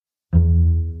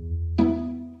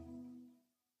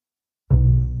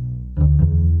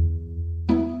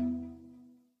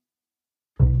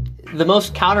the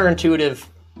most counterintuitive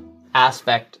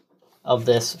aspect of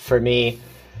this for me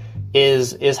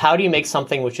is how do you make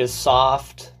something which is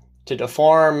soft to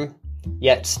deform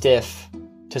yet stiff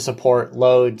to support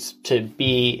loads, to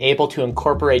be able to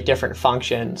incorporate different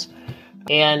functions.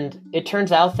 And it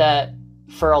turns out that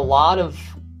for a lot of,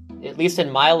 at least in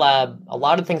my lab, a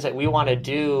lot of things that we want to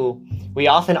do, we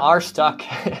often are stuck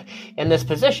in this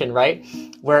position, right?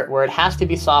 Where it has to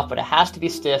be soft, but it has to be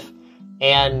stiff.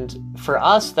 And for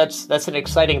us, that's an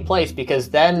exciting place, because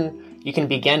then you can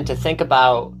begin to think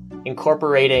about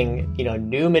incorporating,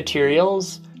 new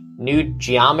materials, new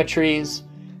geometries.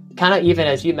 Kind of even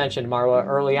as you mentioned, Marwa,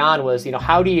 early on was,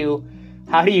 how do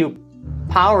you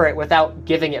power it without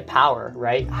giving it power,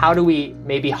 right? How do we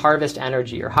maybe harvest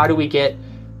energy, or how do we get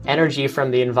energy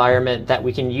from the environment that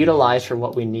we can utilize for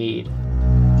what we need?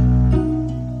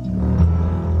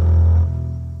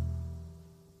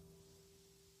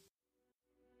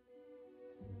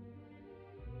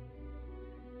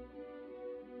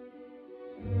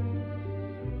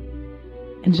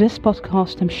 In this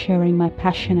podcast, I'm sharing my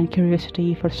passion and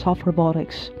curiosity for soft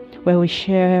robotics, where we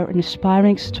share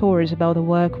inspiring stories about the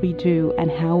work we do and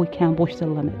how we can push the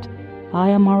limit. I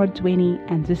am Marwa Dwini,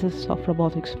 and this is Soft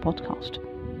Robotics Podcast.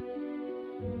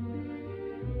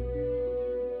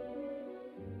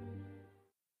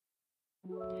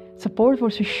 Support for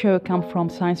this show comes from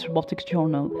Science Robotics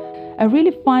Journal. I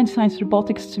really find Science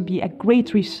Robotics to be a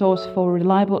great resource for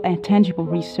reliable and tangible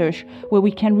research, where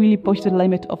we can really push the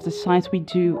limit of the science we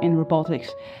do in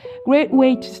robotics. Great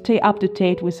way to stay up to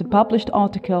date with the published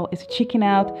article is checking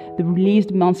out the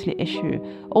released monthly issue.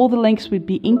 All the links will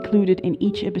be included in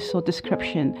each episode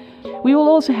description. We will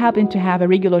also happen to have a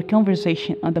regular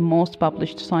conversation on the most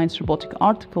published science robotic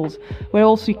articles, where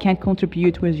also you can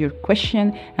contribute with your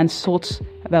question and thoughts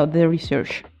about the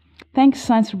research. Thanks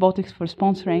Science Robotics for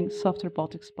sponsoring Soft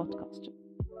Robotics Podcast.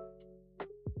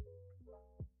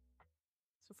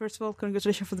 So first of all,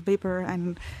 congratulations for the paper,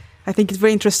 and I think it's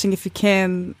very interesting if you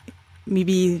can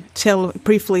maybe tell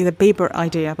briefly the paper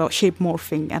idea about shape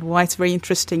morphing and why it's very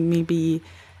interesting. Maybe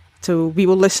we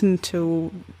will listen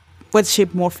to what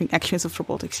shape morphing actions of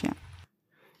robotics.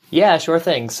 Yeah, sure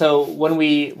thing. So when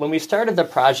we started the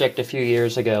project a few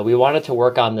years ago, we wanted to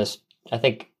work on this, I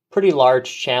think, pretty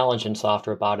large challenge in soft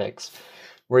robotics,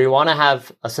 where you want to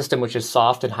have a system which is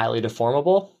soft and highly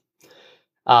deformable,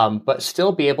 but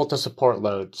still be able to support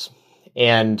loads.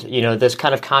 And, this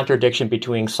kind of contradiction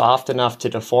between soft enough to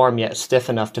deform yet stiff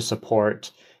enough to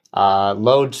support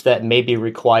loads that may be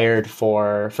required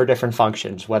for different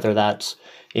functions, whether that's,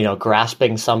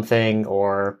 grasping something,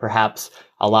 or perhaps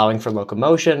allowing for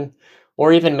locomotion,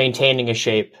 or even maintaining a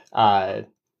shape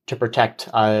to protect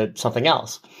something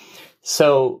else.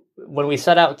 So when we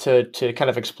set out to kind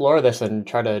of explore this and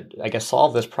try to,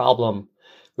 solve this problem,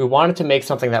 we wanted to make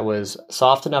something that was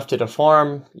soft enough to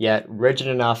deform, yet rigid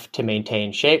enough to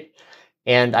maintain shape,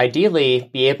 and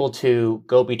ideally be able to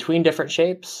go between different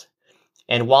shapes.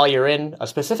 And while you're in a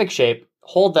specific shape,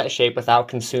 hold that shape without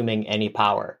consuming any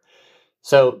power.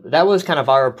 So that was kind of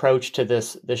our approach to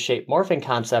this shape morphing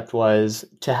concept, was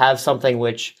to have something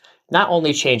which not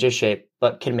only changes shape,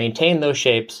 but can maintain those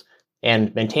shapes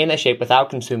and maintain that shape without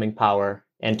consuming power,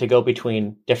 and to go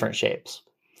between different shapes.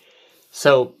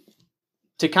 So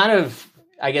to kind of,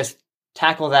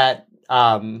 tackle that,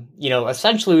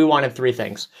 essentially we wanted three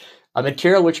things: a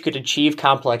material which could achieve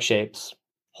complex shapes,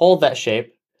 hold that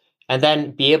shape, and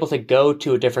then be able to go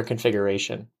to a different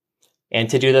configuration, and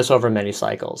to do this over many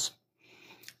cycles.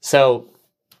 So,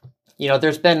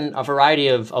 there's been a variety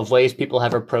of ways people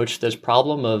have approached this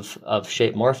problem of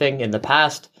shape morphing in the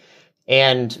past.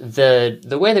 And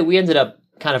the way that we ended up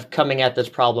kind of coming at this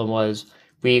problem was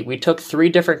we took three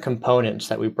different components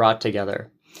that we brought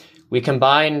together. We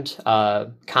combined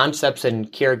concepts in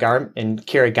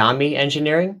Kirigami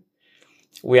engineering.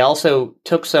 We also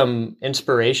took some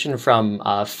inspiration from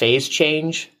phase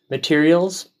change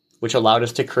materials, which allowed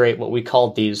us to create what we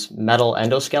called these metal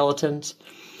endoskeletons.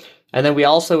 And then we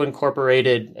also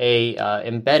incorporated a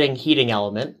embedding heating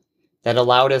element that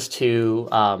allowed us to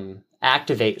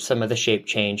activate some of the shape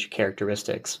change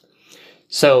characteristics.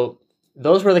 So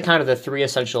those were the three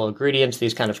essential ingredients: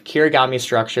 these kind of Kirigami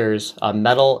structures, a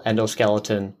metal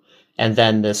endoskeleton, and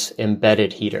then this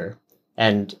embedded heater.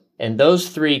 And those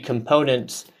three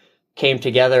components came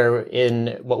together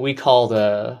in what we called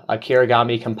a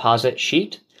Kirigami composite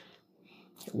sheet,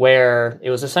 where it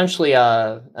was essentially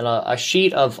a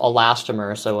sheet of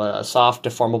elastomer, so a soft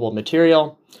deformable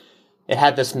material. It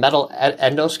had this metal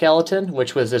endoskeleton,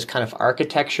 which was this kind of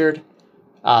architectured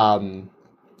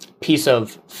piece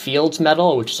of Fields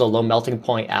metal, which is a low melting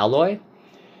point alloy.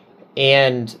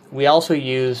 And we also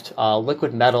used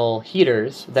liquid metal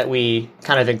heaters that we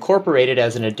kind of incorporated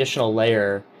as an additional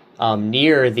layer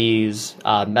near these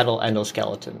metal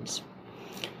endoskeletons.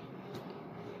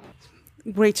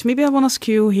 Great. Maybe I want to ask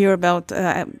you here about,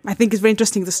 I think it's very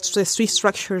interesting, the three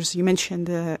structures you mentioned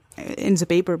in the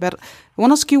paper, but I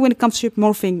want to ask you, when it comes to shape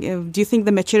morphing, do you think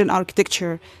the material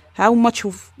architecture, how much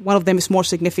of one of them is more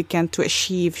significant to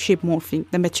achieve shape morphing,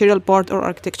 the material part or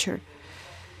architecture?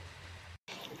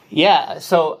 Yeah,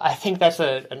 so I think that's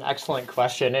an excellent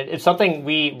question. It's something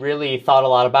we really thought a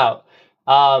lot about.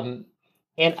 And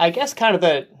I guess kind of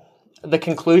the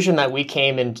conclusion that we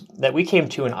came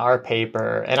to in our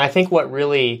paper, and I think what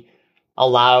really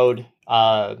allowed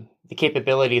the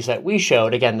capabilities that we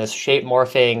showed, again, this shape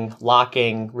morphing,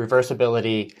 locking,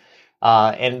 reversibility,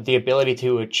 and the ability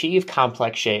to achieve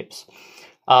complex shapes.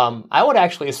 I would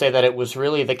actually say that it was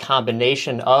really the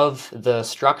combination of the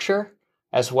structure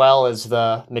as well as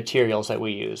the materials that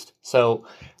we used. So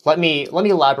let me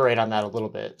elaborate on that a little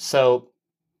bit. So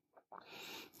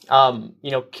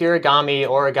kirigami,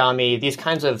 origami, these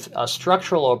kinds of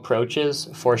structural approaches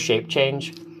for shape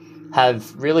change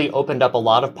have really opened up a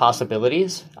lot of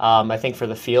possibilities, I think, for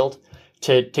the field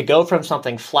to go from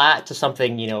something flat to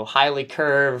something, highly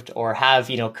curved, or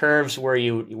have, curves where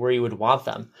you would want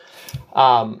them.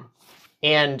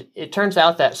 And it turns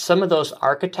out that some of those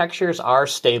architectures are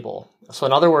stable. So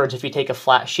in other words, if you take a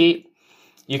flat sheet,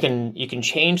 you can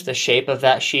change the shape of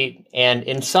that sheet, and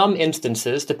in some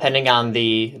instances, depending on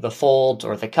the folds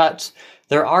or the cuts,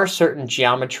 there are certain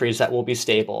geometries that will be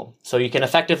stable. So you can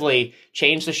effectively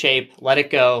change the shape, let it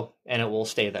go, and it will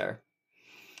stay there.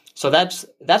 So that's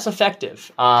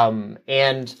effective,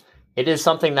 and it is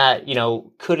something that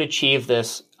could achieve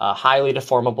this highly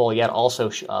deformable yet also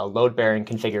load-bearing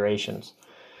configurations.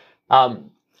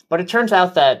 But it turns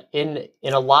out that in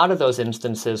a lot of those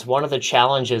instances, one of the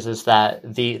challenges is that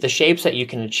the shapes that you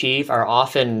can achieve are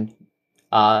often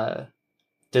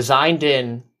designed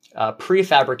in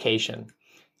prefabrication.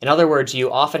 In other words,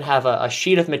 you often have a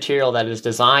sheet of material that is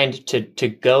designed to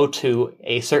go to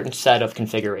a certain set of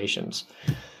configurations.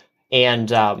 And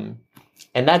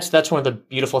that's one of the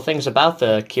beautiful things about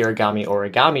the kirigami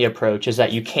origami approach, is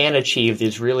that you can achieve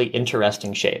these really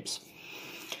interesting shapes.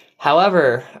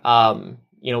 However,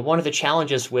 one of the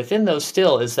challenges within those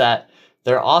still is that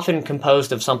they're often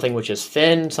composed of something which is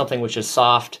thin, something which is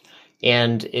soft,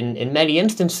 and in many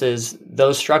instances,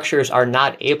 those structures are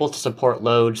not able to support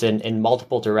loads in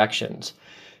multiple directions.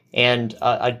 And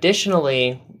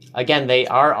additionally, again, they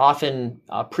are often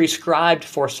prescribed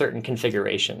for certain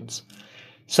configurations.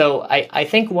 So I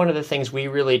think one of the things we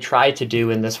really tried to do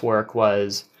in this work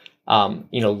was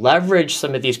leverage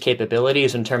some of these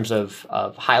capabilities in terms of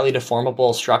highly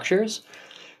deformable structures,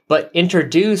 but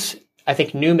introduce, I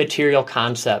think, new material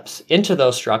concepts into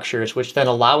those structures, which then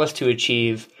allow us to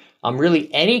achieve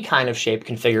really any kind of shape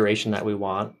configuration that we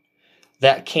want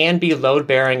that can be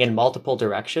load-bearing in multiple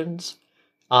directions.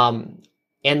 And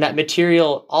that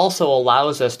material also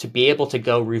allows us to be able to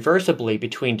go reversibly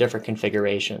between different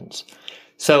configurations.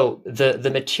 So the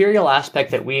material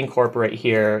aspect that we incorporate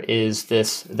here is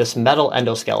this metal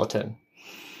endoskeleton.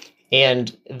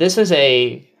 And this is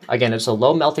it's a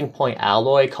low melting point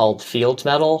alloy called Fields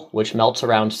metal, which melts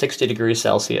around 60 degrees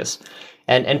Celsius.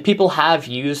 And people have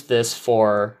used this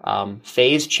for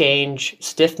phase change,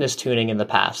 stiffness tuning in the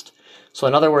past. So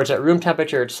in other words, at room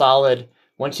temperature, it's solid.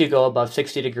 Once you go above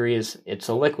 60 degrees, it's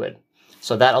a liquid.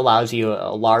 So that allows you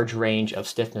a large range of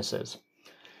stiffnesses.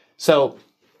 So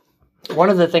one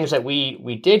of the things that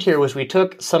we did here was we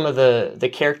took some of the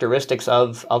characteristics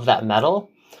of that metal,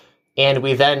 and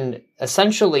we then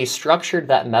essentially structured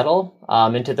that metal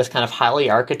into this kind of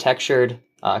highly architectured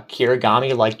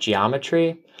kirigami-like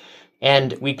geometry.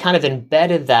 And we kind of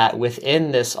embedded that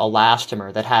within this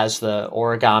elastomer that has the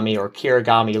origami or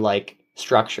kirigami-like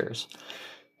structures.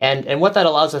 And what that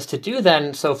allows us to do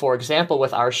then, so for example,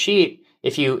 with our sheet,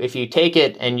 if you take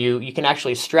it and you can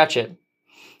actually stretch it,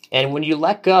 and when you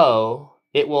let go,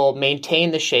 it will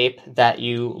maintain the shape that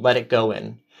you let it go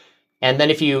in. And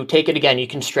then if you take it again, you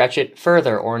can stretch it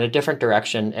further or in a different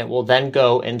direction. It will then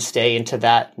go and stay into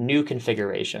that new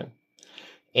configuration.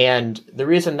 And the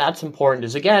reason that's important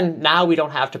is, again, now we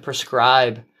don't have to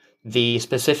prescribe the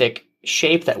specific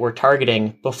shape that we're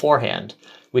targeting beforehand.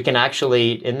 We can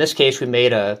actually, in this case, we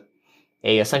made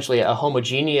essentially a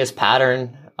homogeneous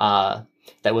pattern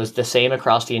that was the same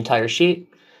across the entire sheet.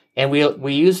 And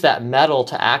we use that metal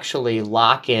to actually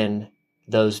lock in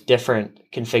those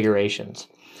different configurations.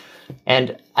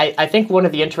 And I think one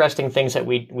of the interesting things that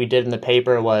we did in the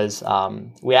paper was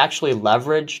we actually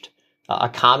leveraged a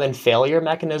common failure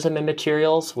mechanism in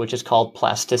materials, which is called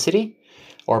plasticity.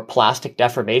 or plastic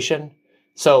deformation.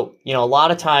 So, a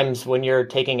lot of times when you're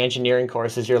taking engineering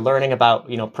courses, you're learning about,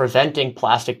 preventing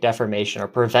plastic deformation or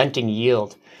preventing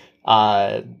yield,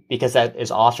 because that is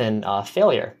often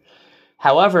failure.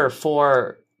 However,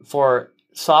 for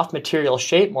soft material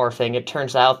shape morphing, it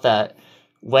turns out that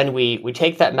when we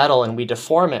take that metal and we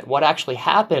deform it, what actually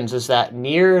happens is that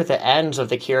near the ends of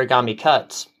the kirigami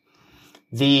cuts,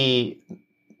 the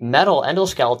metal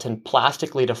endoskeleton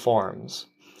plastically deforms.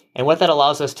 And what that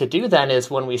allows us to do then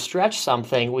is when we stretch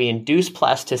something, we induce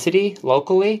plasticity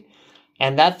locally,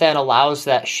 and that then allows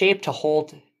that shape to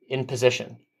hold in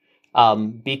position,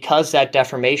 because that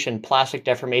deformation, plastic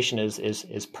deformation,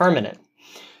 is permanent.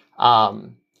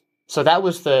 So that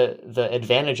was the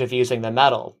advantage of using the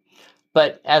metal.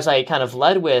 But as I kind of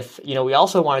led with, we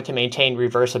also wanted to maintain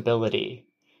reversibility.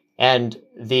 And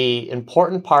the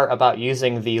important part about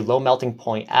using the low melting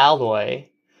point alloy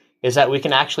is that we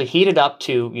can actually heat it up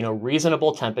to,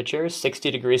 reasonable temperatures,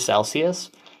 60 degrees Celsius,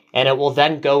 and it will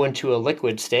then go into a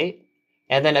liquid state.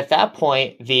 And then at that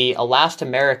point, the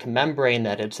elastomeric membrane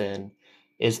that it's in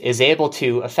is able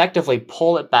to effectively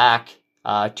pull it back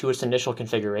to its initial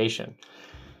configuration.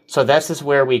 So this is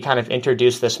where we kind of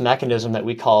introduced this mechanism that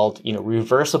we called,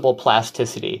 reversible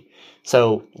plasticity.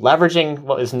 So leveraging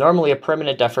what is normally a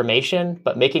permanent deformation,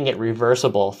 but making it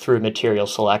reversible through material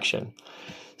selection.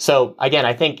 So again,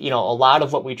 I think, a lot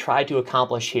of what we tried to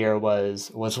accomplish here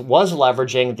was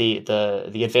leveraging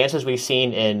the advances we've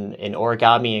seen in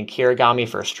origami and kirigami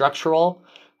for structural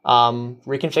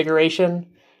reconfiguration,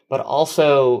 but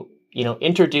also,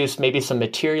 introduce maybe some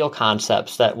material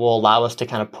concepts that will allow us to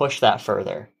kind of push that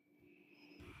further.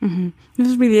 Mm-hmm. This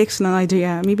is a really excellent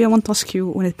idea. Maybe I want to ask you,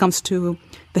 when it comes to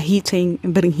the heating,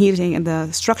 embedding heating and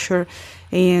the structure,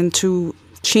 and to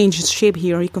change its shape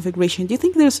here, reconfiguration, do you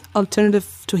think there's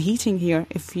alternative to heating here?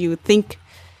 If you think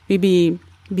maybe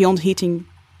beyond heating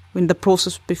in the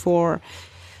process before,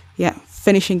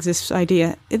 finishing this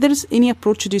idea, if there's any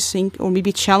approach do you think, or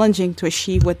maybe challenging to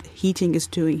achieve what heating is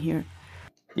doing here?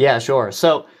 Yeah, sure.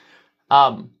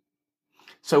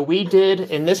 So we did,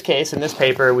 in this case, in this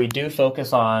paper, we do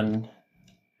focus on,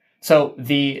 so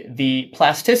the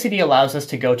plasticity allows us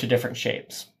to go to different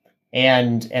shapes,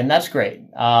 and that's great.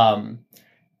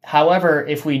 However,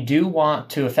 if we do want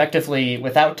to effectively,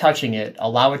 without touching it,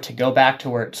 allow it to go back to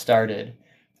where it started,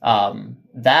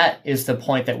 that is the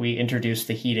point that we introduce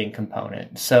the heating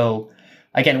component. So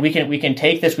again, we can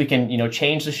take this, we can,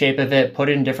 change the shape of it, put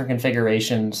it in different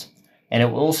configurations, and it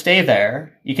will stay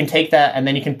there. You can take that and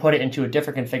then you can put it into a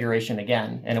different configuration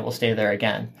again, and it will stay there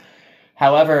again.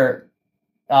 However,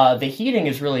 the heating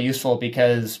is really useful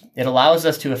because it allows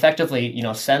us to effectively,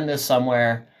 send this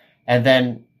somewhere and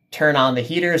then turn on the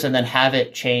heaters and then have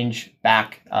it change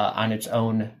back on its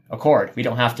own accord. We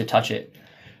don't have to touch it.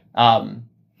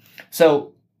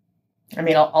 So,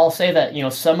 I'll say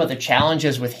that, some of the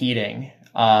challenges with heating,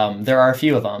 there are a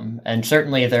few of them, and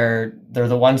certainly they're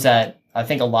the ones that I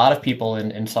think a lot of people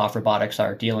in soft robotics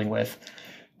are dealing with.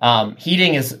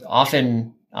 Heating is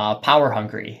often power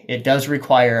hungry. It does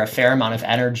require a fair amount of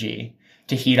energy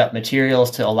to heat up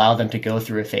materials to allow them to go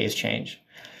through a phase change.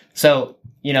 So,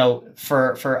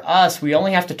 for us, we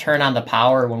only have to turn on the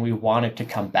power when we want it to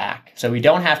come back. So we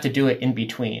don't have to do it in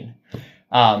between.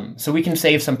 So we can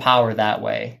save some power that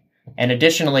way. And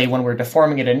additionally, when we're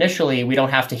deforming it initially, we don't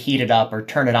have to heat it up or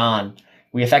turn it on.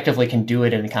 We effectively can do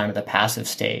it in kind of the passive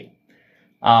state.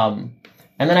 And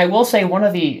then I will say one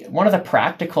of the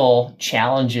practical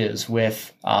challenges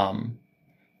with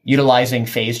utilizing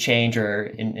phase change, or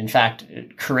in fact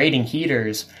creating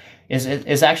heaters,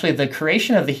 is actually the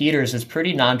creation of the heaters is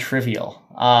pretty non-trivial.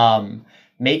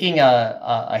 Making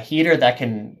a heater that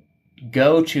can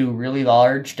go to really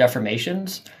large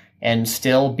deformations and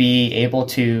still be able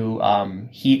to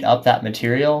heat up that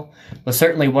material was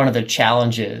certainly one of the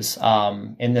challenges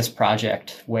in this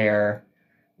project, where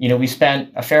we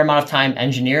spent a fair amount of time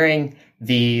engineering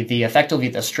the effectively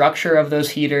the structure of those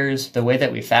heaters, the way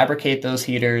that we fabricate those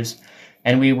heaters,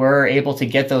 and we were able to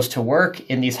get those to work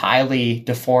in these highly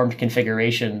deformed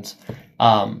configurations.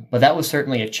 But that was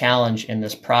certainly a challenge in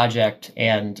this project,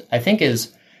 and I think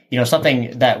is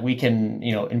something that we can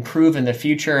improve in the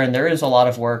future. And there is a lot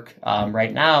of work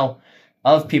right now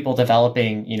of people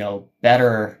developing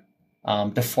better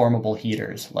deformable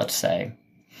heaters, let's say.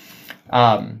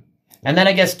 And then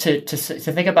I guess to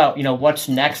think about, what's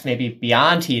next, maybe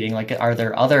beyond heating, like, are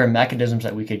there other mechanisms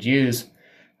that we could use?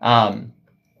 So,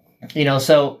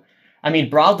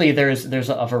 broadly, there's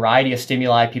a variety of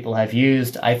stimuli people have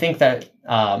used. I think that,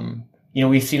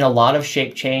 we've seen a lot of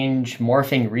shape change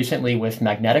morphing recently with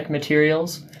magnetic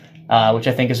materials. which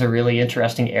I think is a really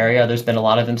interesting area. There's been a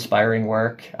lot of inspiring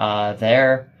work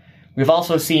there. We've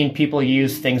also seen people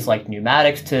use things like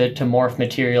pneumatics to morph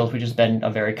materials, which has been a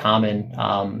very common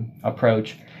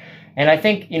approach. And I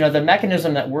think, the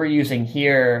mechanism that we're using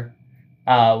here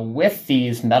with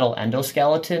these metal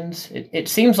endoskeletons, it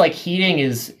seems like heating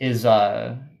is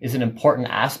an important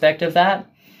aspect of that.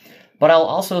 But I'll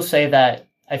also say that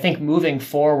I think moving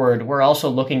forward, we're also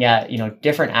looking at,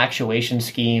 different actuation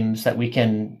schemes that we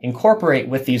can incorporate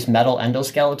with these metal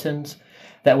endoskeletons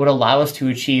that would allow us to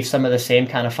achieve some of the same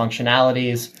kind of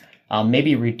functionalities,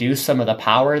 maybe reduce some of the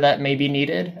power that may be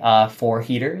needed for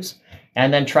heaters,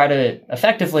 and then try to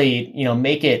effectively,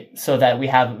 make it so that we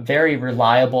have very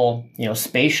reliable,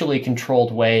 spatially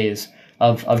controlled ways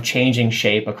of changing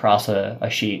shape across a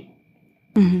sheet.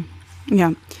 Mm-hmm.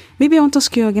 Yeah. Maybe I want to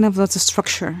ask you again about the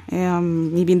structure,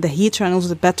 maybe in the heater and also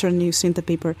the pattern you see in the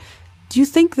paper. Do you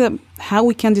think that how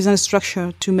we can design a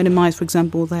structure to minimize, for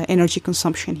example, the energy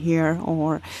consumption here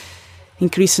or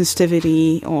increase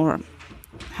sensitivity, or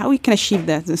how we can achieve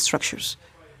that in structures?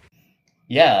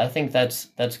 Yeah, I think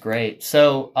that's great.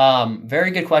 So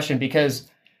very good question, because,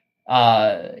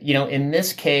 in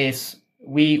this case,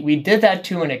 we did that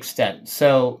to an extent.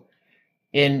 So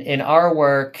in our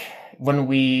work,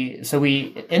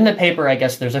 in the paper, I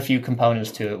guess there's a few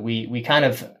components to it. We kind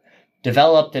of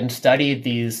developed and studied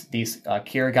these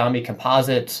Kirigami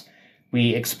composites.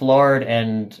 We explored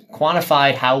and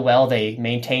quantified how well they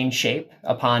maintain shape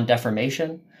upon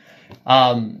deformation.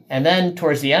 And then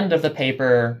towards the end of the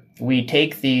paper, we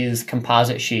take these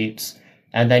composite sheets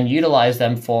and then utilize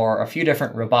them for a few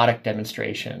different robotic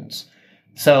demonstrations.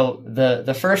 So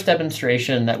the first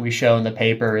demonstration that we show in the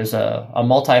paper is a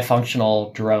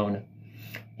multifunctional drone.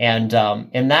 And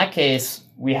in that case,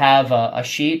 we have a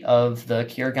sheet of the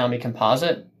Kirigami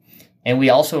composite, and we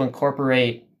also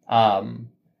incorporate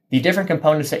the different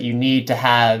components that you need to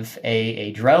have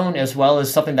a drone, as well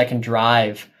as something that can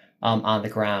drive on the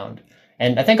ground.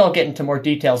 And I think I'll get into more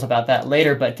details about that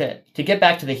later, but to get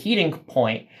back to the heating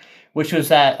point, which was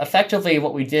that effectively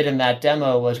what we did in that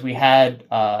demo was we had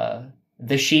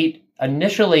the sheet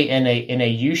initially in a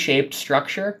U-shaped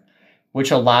structure,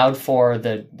 which allowed for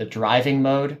the driving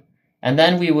mode. And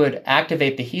then we would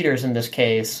activate the heaters in this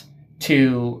case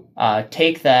to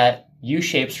take that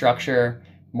U-shaped structure,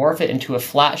 morph it into a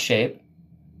flat shape.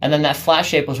 And then that flat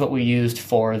shape was what we used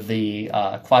for the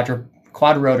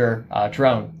quadrotor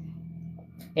drone.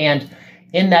 And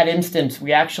in that instance,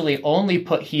 we actually only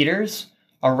put heaters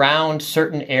around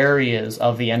certain areas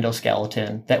of the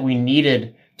endoskeleton that we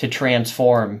needed to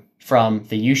transform from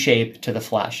the U-shape to the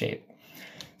flat shape.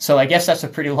 So I guess that's a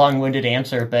pretty long-winded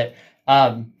answer, but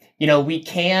we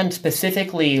can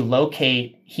specifically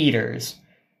locate heaters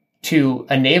to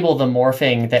enable the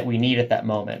morphing that we need at that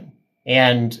moment.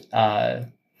 And I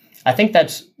think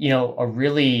that's, a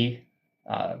really,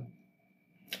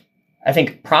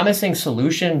 promising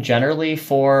solution generally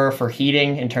for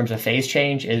heating in terms of phase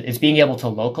change is being able to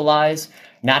localize,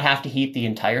 not have to heat the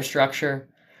entire structure.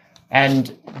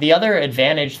 And the other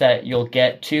advantage that you'll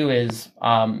get too is,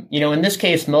 in this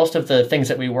case, most of the things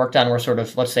that we worked on were sort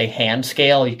of, let's say, hand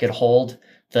scale. You could hold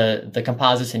the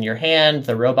composites in your hand.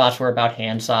 The robots were about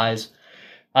hand size.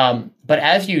 But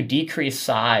as you decrease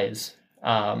size,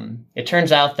 it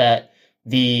turns out that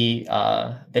the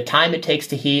time it takes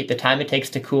to heat, the time it takes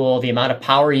to cool, the amount of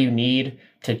power you need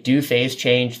to do phase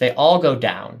change, they all go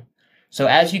down. So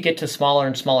as you get to smaller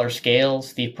and smaller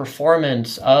scales, the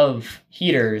performance of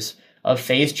heaters, of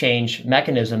phase change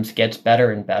mechanisms gets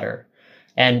better and better.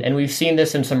 And we've seen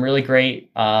this in some really great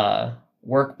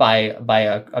work by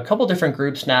a couple different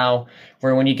groups now,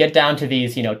 where when you get down to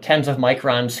these, tens of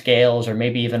micron scales, or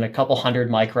maybe even a couple hundred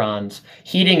microns,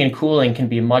 heating and cooling can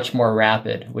be much more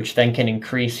rapid, which then can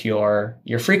increase your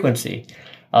frequency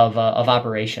of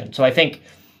operation. So I think,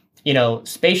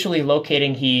 spatially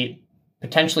locating heat,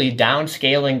 potentially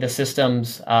downscaling the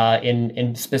systems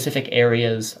in specific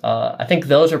areas. I think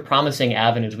those are promising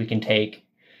avenues we can take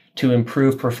to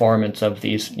improve performance of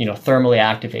these, thermally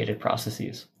activated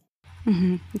processes.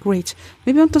 Mm-hmm. Great.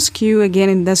 Maybe I want to ask you again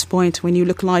in this point, when you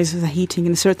localize the heating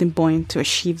in a certain point to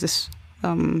achieve this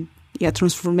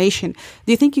transformation,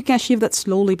 do you think you can achieve that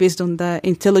slowly based on the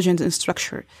intelligence and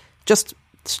structure, just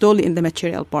slowly in the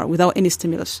material part without any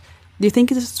stimulus? Do you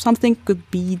think something could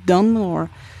be done or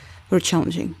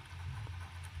challenging?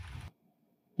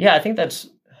 Yeah, I think that's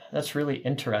really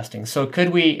interesting. So could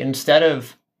we, instead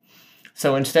of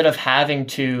having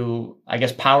to, I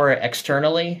guess, power it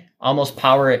externally, almost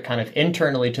power it kind of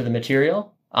internally to the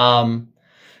material? I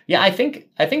think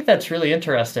that's really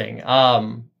interesting.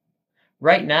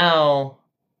 Right now,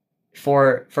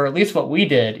 for at least what we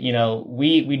did,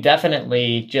 we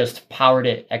definitely just powered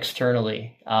it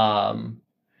externally.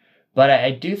 But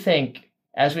I do think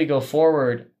as we go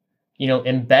forward,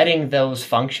 embedding those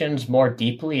functions more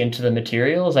deeply into the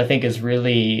materials, I think is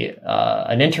really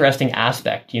an interesting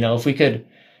aspect. If we could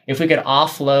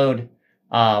offload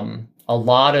a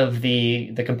lot of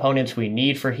the components we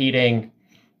need for heating,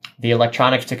 the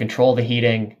electronics to control the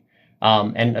heating,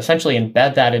 and essentially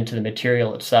embed that into the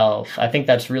material itself, I think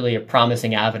that's really a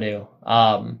promising avenue.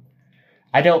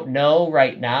 I don't know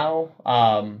right now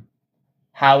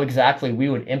how exactly we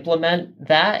would implement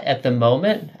that at the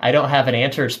moment. I don't have an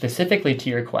answer specifically to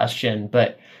your question,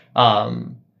 but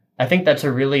I think that's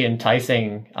a really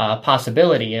enticing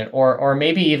possibility, or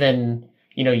maybe even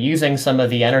using some of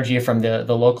the energy from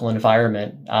the local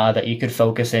environment that you could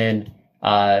focus in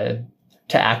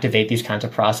to activate these kinds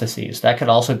of processes. That could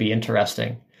also be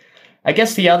interesting. I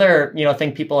guess the other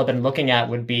thing people have been looking at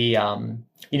would be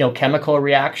chemical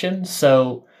reactions.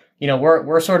 So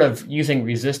we're sort of using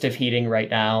resistive heating right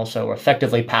now. So we're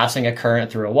effectively passing a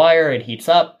current through a wire, it heats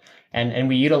up, and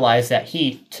we utilize that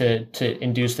heat to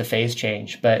induce the phase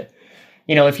change. But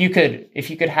if you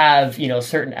could have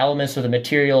certain elements of the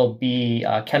material be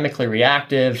chemically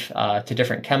reactive to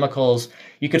different chemicals,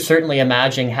 you could certainly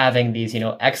imagine having these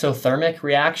exothermic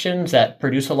reactions that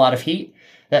produce a lot of heat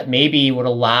that maybe would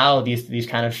allow these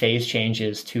kind of phase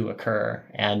changes to occur.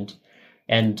 And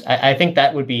I think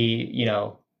that would be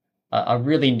a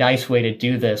really nice way to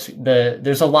do this.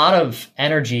 There's a lot of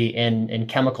energy in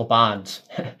chemical bonds.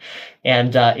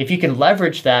 And if you can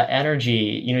leverage that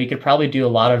energy, you could probably do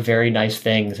a lot of very nice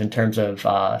things in terms of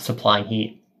supplying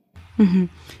heat. Mm-hmm.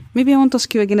 Maybe I want to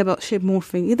ask you again about shape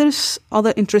morphing. There's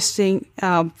other interesting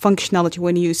functionality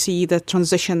when you see the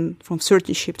transition from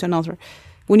certain shape to another.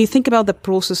 When you think about the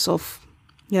process of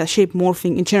shape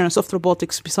morphing in general, soft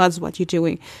robotics, besides what you're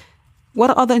doing, what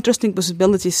are other interesting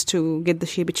possibilities to get the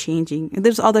shape changing? And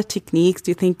there's other techniques,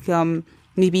 do you think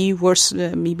maybe worth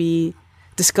maybe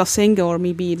discussing, or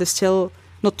maybe they're still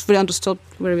not very understood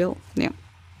very well?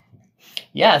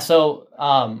 Yeah. So,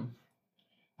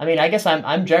 I guess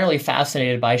I'm generally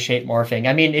fascinated by shape morphing.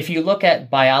 If you look at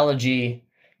biology,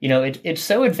 it's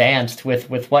so advanced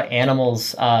with what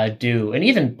animals do, and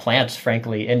even plants,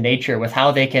 frankly, in nature, with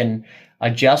how they can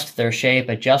adjust their shape,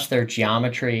 adjust their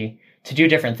geometry to do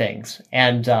different things.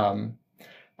 And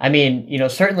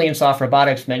certainly in soft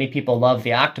robotics, many people love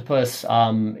the octopus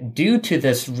due to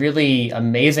this really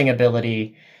amazing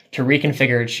ability to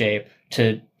reconfigure its shape,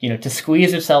 to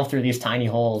squeeze itself through these tiny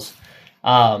holes,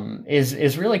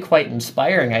 is really quite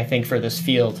inspiring, I think, for this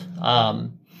field.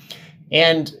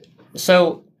 And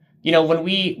so, when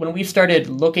we started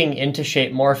looking into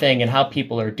shape morphing and how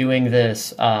people are doing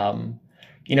this,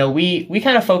 we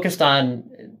kind of focused on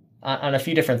a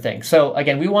few different things. So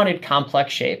again, we wanted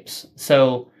complex shapes.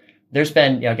 So there's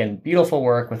been, again, beautiful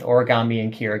work with origami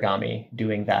and kirigami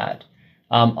doing that.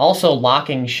 Also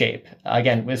locking shape,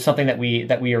 again, was something that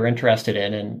we are interested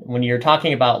in. And when you're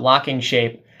talking about locking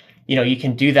shape, you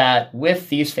can do that with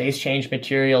these phase change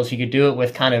materials. You could do it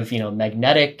with kind of,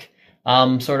 magnetic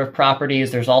sort of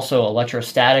properties. There's also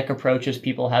electrostatic approaches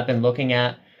people have been looking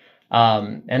at.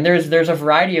 And there's a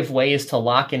variety of ways to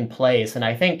lock in place. And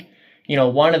I think,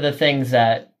 one of the things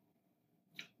that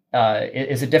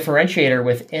is a differentiator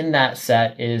within that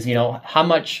set is, how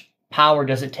much power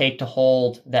does it take to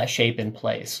hold that shape in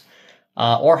place?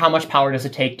 Or how much power does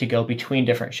it take to go between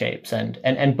different shapes?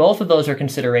 And both of those are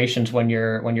considerations when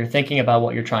you're thinking about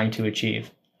what you're trying to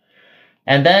achieve.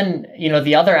 And then,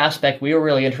 the other aspect we were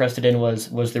really interested in was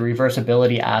the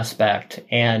reversibility aspect.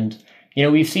 And,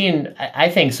 we've seen, I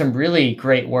think, some really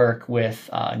great work with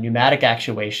pneumatic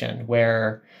actuation,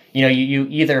 where you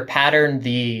either pattern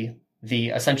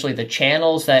essentially the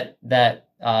channels that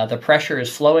the pressure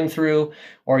is flowing through,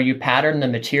 or you pattern the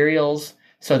materials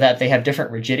so that they have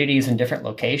different rigidities in different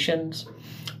locations.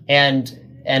 And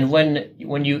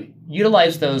when you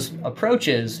utilize those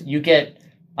approaches, you get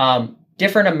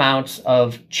different amounts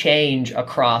of change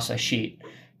across a sheet.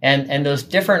 And those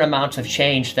different amounts of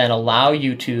change then allow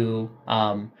you to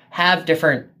have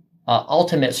different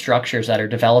ultimate structures that are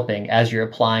developing as you're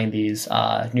applying these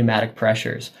pneumatic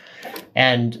pressures.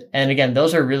 And again,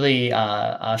 those are really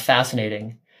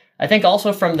fascinating. I think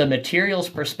also from the materials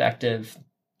perspective,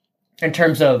 in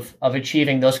terms of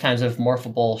achieving those kinds of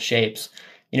morphable shapes,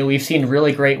 we've seen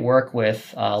really great work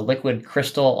with liquid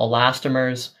crystal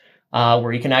elastomers,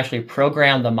 where you can actually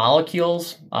program the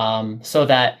molecules so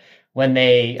that when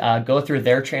they go through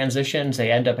their transitions,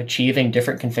 they end up achieving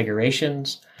different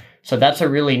configurations. So that's a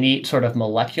really neat sort of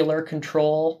molecular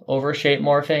control over shape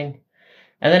morphing.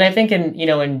 And then I think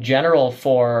in general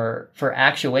for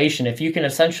actuation, if you can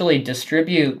essentially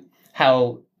distribute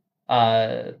how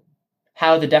the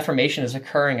deformation is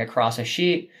occurring across a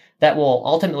sheet, that will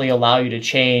ultimately allow you to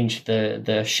change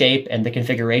the shape and the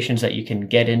configurations that you can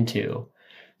get into.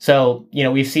 So,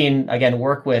 we've seen, again,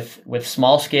 work with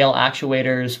small scale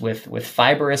actuators, with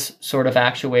fibrous sort of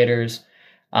actuators.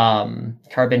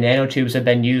 Carbon nanotubes have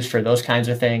been used for those kinds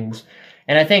of things.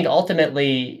 And I think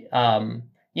ultimately,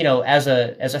 as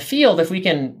a field, if we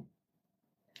can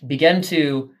begin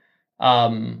to,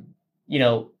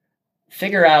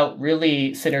 figure out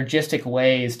really synergistic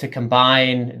ways to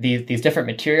combine these different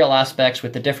material aspects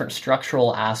with the different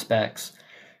structural aspects,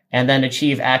 and then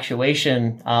achieve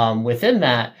actuation within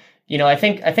that. I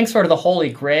think sort of the holy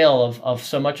grail of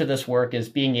so much of this work is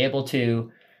being able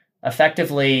to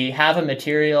effectively have a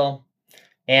material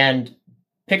and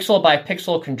pixel by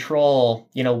pixel control,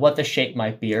 what the shape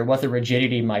might be or what the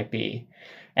rigidity might be.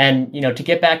 And, to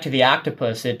get back to the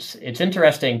octopus, it's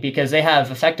interesting because they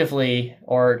have effectively,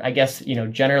 or I guess,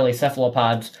 generally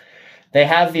cephalopods, they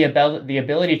have the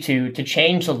ability to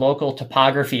change the local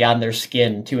topography on their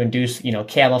skin to induce,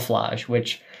 camouflage,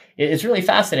 which is really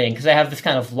fascinating because they have this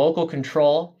kind of local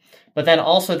control, but then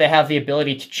also they have the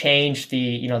ability to change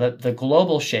the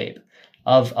global shape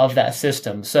of that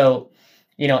system. So,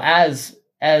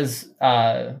 as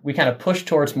we kind of push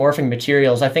towards morphing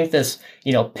materials, I think this,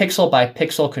 pixel by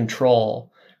pixel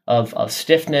control of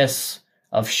stiffness,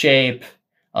 of shape,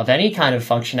 of any kind of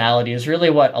functionality is really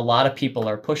what a lot of people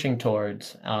are pushing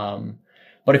towards.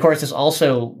 But of course, it's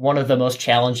also one of the most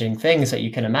challenging things that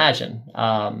you can imagine.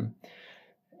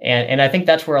 And I think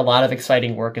that's where a lot of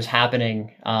exciting work is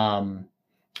happening.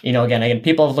 Again,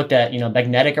 people have looked at,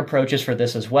 magnetic approaches for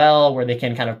this as well, where they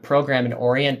can kind of program and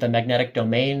orient the magnetic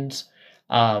domains.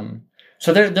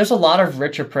 So there's a lot of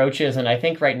rich approaches, and I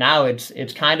think right now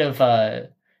it's kind of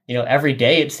every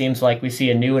day it seems like we see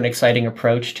a new and exciting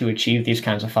approach to achieve these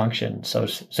kinds of functions. So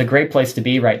it's a great place to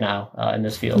be right now in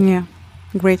this field. Yeah,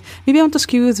 great. Maybe I want to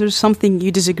ask you if there's something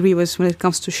you disagree with when it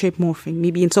comes to shape morphing.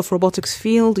 Maybe in soft robotics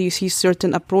field, you see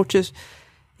certain approaches.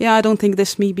 Yeah, I don't think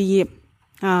this may be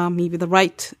maybe the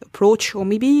right approach, or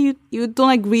maybe you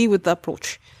don't agree with the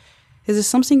approach. Is there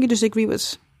something you disagree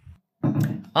with?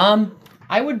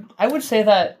 I would say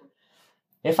that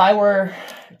if I were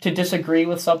to disagree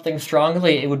with something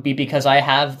strongly, it would be because I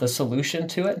have the solution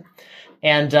to it.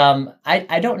 And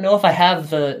I don't know if I have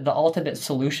the ultimate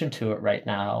solution to it right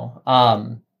now.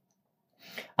 I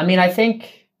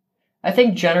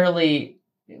think generally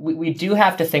we do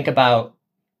have to think about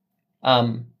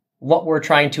what we're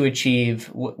trying to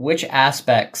achieve, which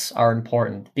aspects are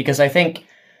important, because I think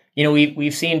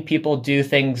we've seen people do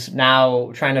things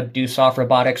now trying to do soft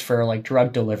robotics for like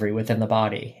drug delivery within the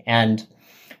body. And,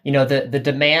 the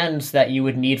demands that you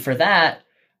would need for that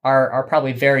are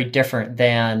probably very different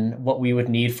than what we would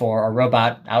need for a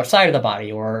robot outside of the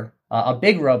body or a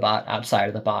big robot outside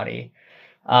of the body.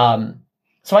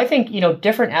 So I think,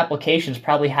 different applications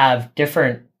probably have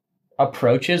different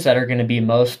approaches that are going to be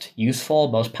most useful,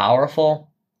 most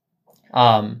powerful.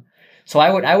 So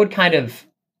I would kind of,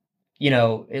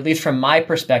 at least from my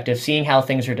perspective, seeing how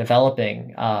things are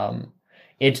developing,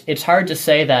 it's hard to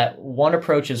say that one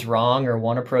approach is wrong or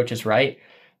one approach is right.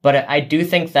 But I do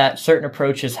think that certain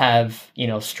approaches have,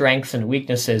 strengths and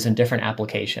weaknesses in different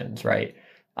applications, right?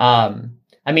 For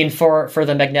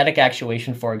the magnetic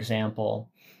actuation, for example,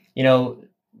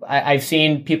 I've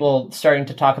seen people starting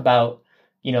to talk about,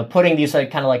 putting these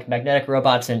kind of like magnetic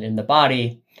robots in the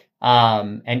body,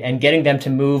 and getting them to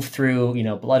move through,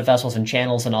 blood vessels and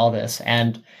channels and all this.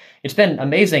 And it's been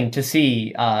amazing to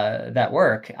see that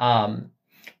work.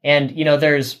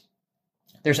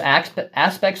 There's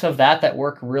aspects of that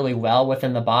work really well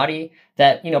within the body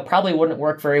that, probably wouldn't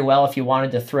work very well if you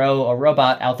wanted to throw a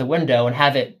robot out the window and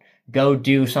have it go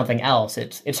do something else.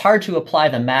 It's hard to apply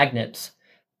the magnets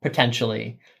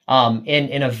potentially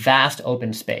in a vast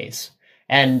open space.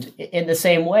 And in the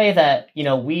same way that,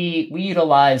 we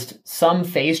utilized some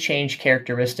phase change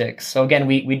characteristics. So again,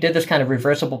 we did this kind of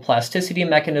reversible plasticity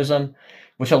mechanism,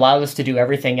 which allows us to do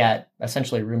everything at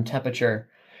essentially room temperature.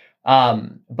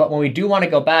 But when we do want to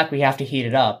go back, we have to heat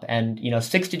it up. And,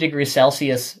 60 degrees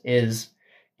Celsius is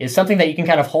something that you can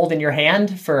kind of hold in your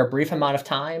hand for a brief amount of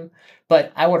time.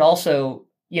 But I would also,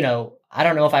 I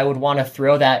don't know if I would want to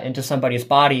throw that into somebody's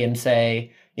body and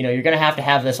say, you're going to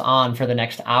have this on for the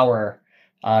next hour,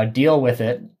 deal with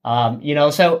it.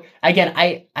 So again,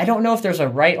 I don't know if there's a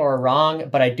right or a wrong,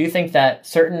 but I do think that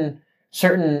certain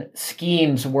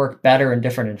schemes work better in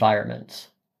different environments.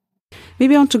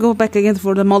 Maybe I want to go back again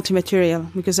for the multi-material,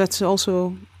 because that's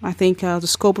also, I think, the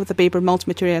scope of the paper,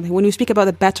 multi-material. When we speak about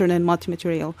the pattern and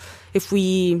multi-material, if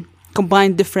we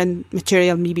combine different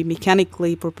material, maybe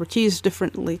mechanically, properties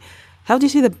differently, how do you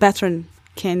see the pattern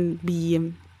can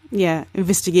be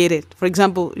investigated? For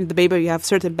example, in the paper you have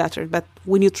certain pattern, but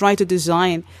when you try to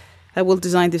design, I will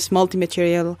design this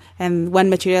multi-material, and one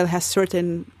material has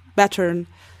certain pattern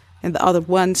and the other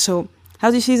one. So how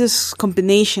do you see this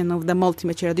combination of the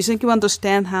multi-material? Do you think you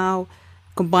understand how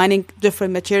combining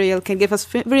different material can give us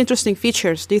very interesting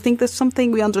features? Do you think that's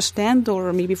something we understand,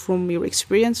 or maybe from your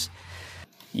experience?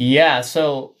 Yeah,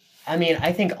 so I mean,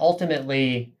 I think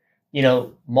ultimately,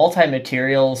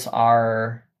 multi-materials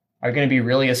are going to be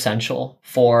really essential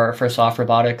for soft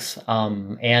robotics,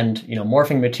 and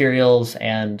morphing materials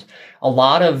and a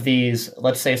lot of these,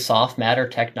 let's say, soft matter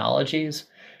technologies.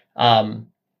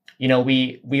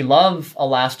 We love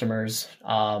elastomers.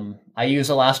 I use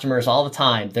elastomers all the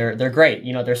time. They're great.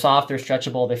 They're soft, they're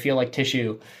stretchable, they feel like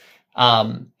tissue.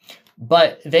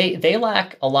 But they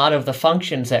lack a lot of the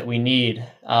functions that we need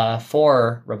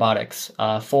for robotics,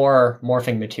 for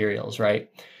morphing materials, right?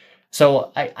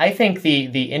 So I think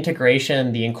the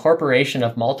integration, the incorporation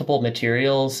of multiple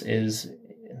materials is,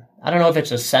 I don't know if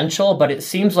it's essential, but it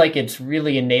seems like it's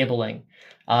really enabling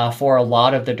for a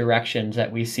lot of the directions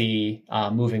that we see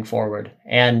moving forward.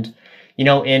 And,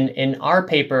 in our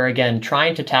paper, again,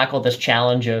 trying to tackle this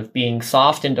challenge of being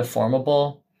soft and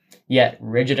deformable, yet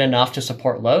rigid enough to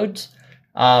support loads,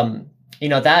 that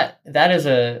is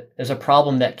a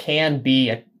problem that can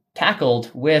be tackled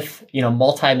with,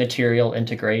 multi-material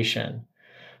integration.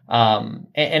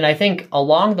 And I think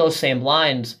along those same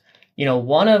lines,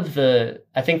 one of the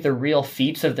real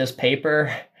feats of this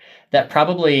paper that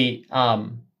probably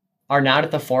are not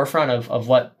at the forefront of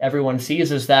what everyone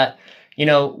sees is that,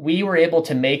 we were able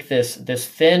to make this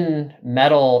thin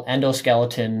metal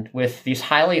endoskeleton with these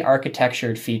highly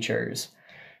architectured features.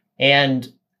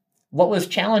 And what was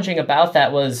challenging about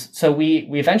that was, so we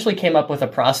eventually came up with a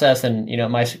process, and,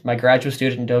 my graduate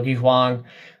student, Dogi Huang,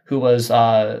 who was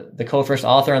the co-first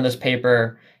author on this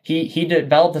paper, he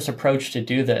developed this approach to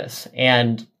do this.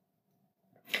 And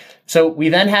so we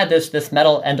then had this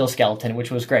metal endoskeleton,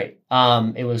 which was great.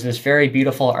 It was this very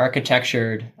beautiful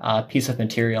architectured piece of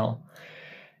material.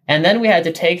 And then we had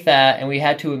to take that and we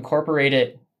had to incorporate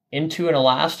it into an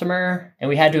elastomer, and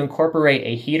we had to incorporate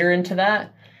a heater into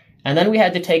that. And then we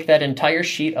had to take that entire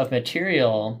sheet of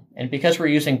material, and because we're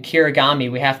using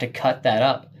kirigami, we have to cut that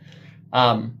up.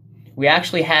 We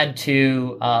actually had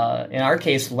to, in our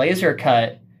case, laser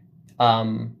cut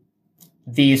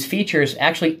these features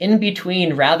actually in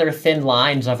between rather thin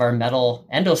lines of our metal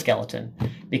endoskeleton,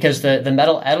 because the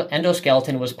metal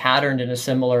endoskeleton was patterned in a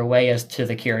similar way as to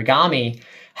the kirigami.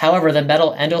 However, the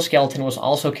metal endoskeleton was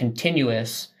also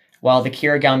continuous, while the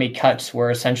kirigami cuts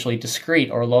were essentially discrete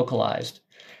or localized.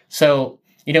 So,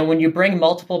 when you bring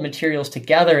multiple materials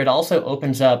together, it also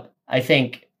opens up, I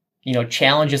think,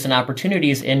 challenges and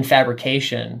opportunities in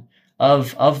fabrication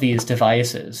of these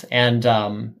devices and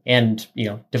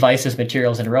devices,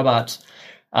 materials, and robots.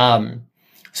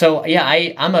 So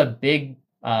yeah, I'm a big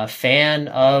fan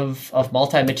of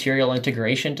multi-material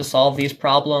integration to solve these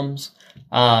problems.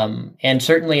 And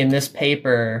certainly in this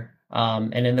paper,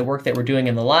 and in the work that we're doing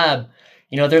in the lab,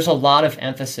 there's a lot of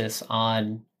emphasis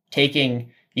on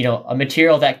taking, a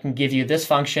material that can give you this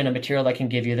function, a material that can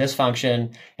give you this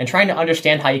function, and trying to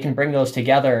understand how you can bring those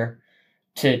together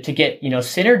to get,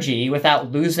 synergy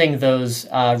without losing those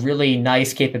really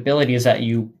nice capabilities that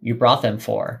you brought them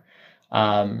for.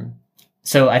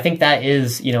 So I think that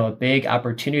is, a big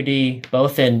opportunity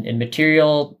both in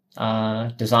material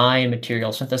design,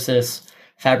 material synthesis,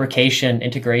 fabrication,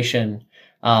 integration.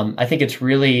 I think it's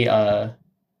really a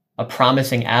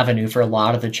promising avenue for a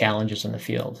lot of the challenges in the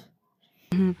field.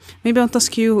 Mm-hmm. Maybe I'll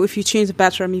ask you, if you change the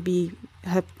pattern,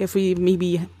 if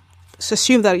we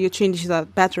assume that you change the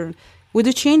pattern, would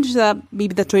you change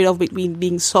the trade-off between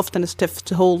being soft and stiff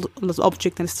to hold the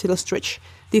object and still stretch?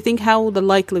 Do you think how the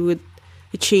likelihood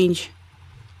would change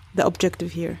the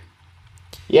objective here?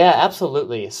 Yeah,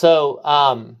 absolutely. So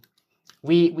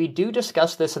we do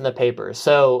discuss this in the paper.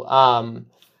 So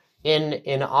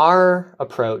in our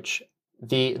approach,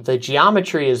 the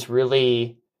geometry is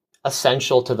really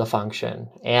essential to the function,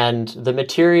 and the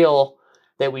material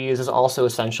that we use is also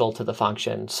essential to the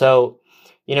function. So,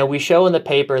 we show in the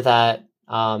paper that,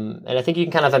 and I think you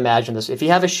can kind of imagine this, if you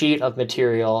have a sheet of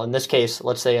material, in this case,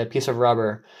 let's say a piece of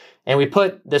rubber, and we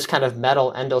put this kind of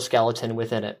metal endoskeleton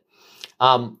within it,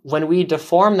 when we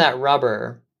deform that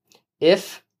rubber,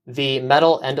 if the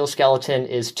metal endoskeleton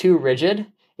is too rigid,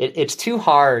 it's too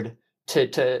hard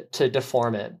to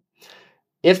deform it.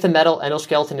 if the metal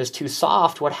endoskeleton is too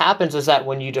soft, what happens is that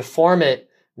when you deform it,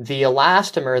 the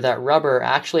elastomer, that rubber,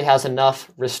 actually has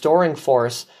enough restoring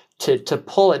force to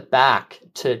pull it back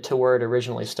to where it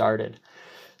originally started.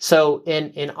 So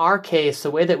in our case,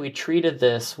 the way that we treated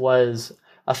this was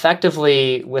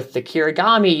effectively with the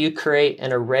Kirigami, you create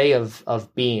an array of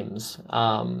beams.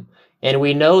 And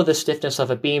we know the stiffness of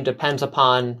a beam depends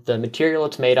upon the material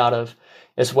it's made out of,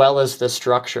 as well as the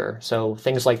structure. So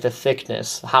things like the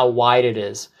thickness, how wide it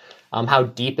is, how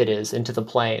deep it is into the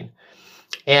plane.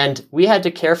 And we had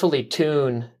to carefully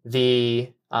tune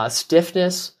the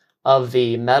stiffness of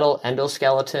the metal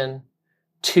endoskeleton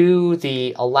to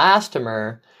the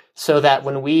elastomer so that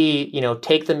when we,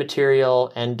 take the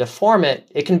material and deform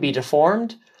it, it can be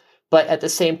deformed. But at the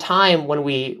same time, when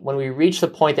we reach the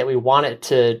point that we want it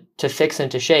to fix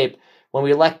into shape, when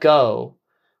we let go,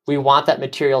 we want that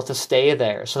material to stay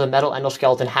there. So the metal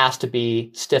endoskeleton has to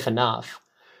be stiff enough.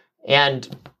 And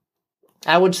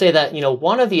I would say that,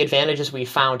 one of the advantages we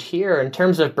found here in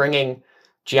terms of bringing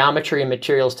geometry and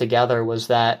materials together was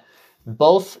that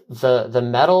both the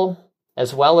metal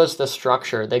as well as the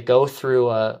structure, they go through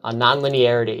a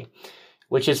nonlinearity,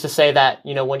 which is to say that,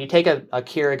 when you take a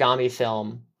Kirigami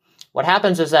film, what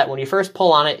happens is that when you first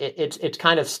pull on it, it's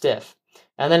kind of stiff.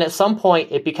 And then at some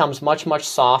point, it becomes much, much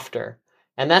softer.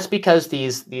 And that's because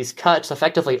these cuts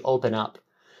effectively open up.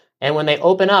 And when they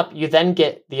open up, you then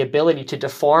get the ability to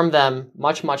deform them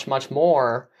much, much, much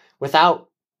more without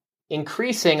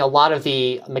increasing a lot of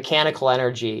the mechanical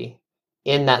energy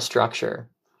in that structure.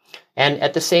 And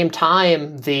at the same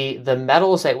time, the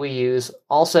metals that we use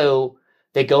also,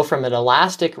 they go from an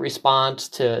elastic response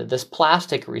to this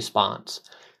plastic response.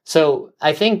 So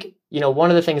I think, one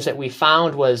of the things that we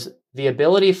found was the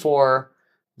ability for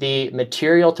the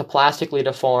material to plastically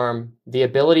deform, the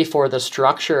ability for the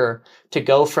structure to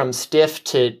go from stiff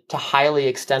to highly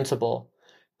extensible.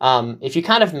 If you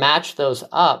kind of match those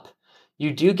up,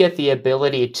 you do get the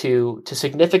ability to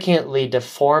significantly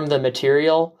deform the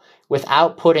material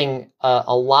without putting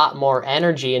a lot more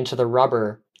energy into the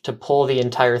rubber to pull the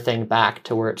entire thing back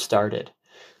to where it started.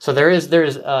 So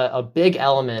there's a big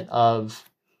element of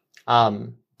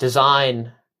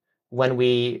design when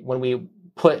we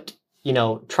put,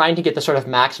 trying to get the sort of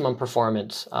maximum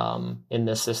performance in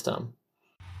this system.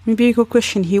 Maybe a good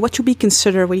question here. What should be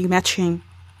considered when you're matching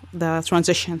the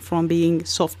transition from being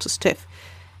soft to stiff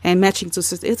and matching to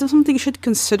stiff? Is there something you should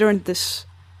consider in this?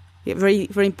 Very,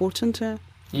 very important.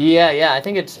 Yeah. I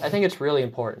think it's really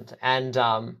important. And,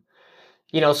 and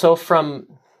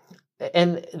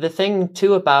the thing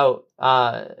too about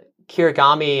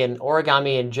Kirigami and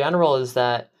origami in general is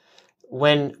that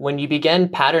when you begin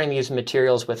patterning these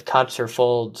materials with cuts or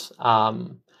folds,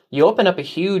 you open up a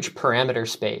huge parameter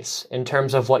space in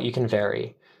terms of what you can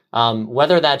vary.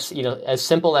 Whether that's, as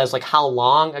simple as like how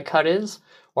long a cut is,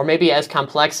 or maybe as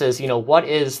complex as, what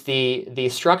is the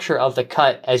structure of the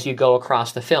cut as you go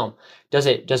across the film? Does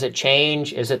it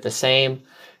change? Is it the same?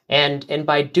 And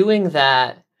by doing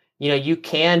that, you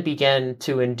can begin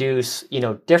to induce,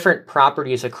 different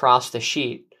properties across the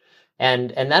sheet.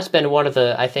 And that's been one of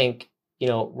the, I think,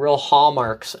 real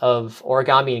hallmarks of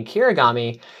origami and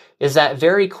kirigami is that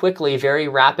very quickly, very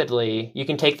rapidly, you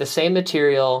can take the same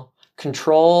material,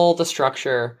 control the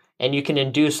structure, and you can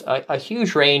induce a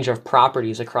huge range of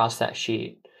properties across that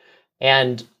sheet.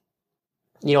 And,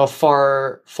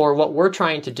 for what we're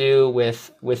trying to do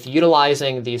with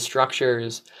utilizing these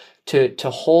structures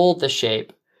to hold the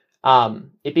shape,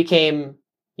 it became,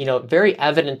 very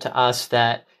evident to us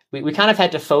that we kind of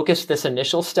had to focus this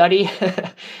initial study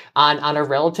on a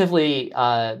relatively,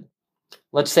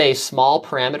 let's say, small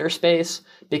parameter space,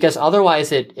 because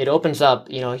otherwise it opens up,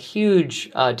 a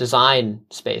huge design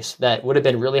space that would have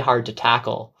been really hard to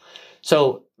tackle.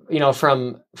 So,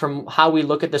 from how we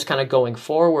look at this kind of going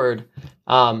forward,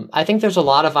 I think there's a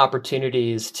lot of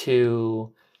opportunities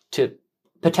to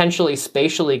potentially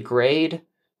spatially grade.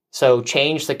 So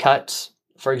change the cuts,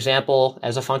 for example,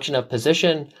 as a function of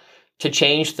position, to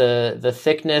change the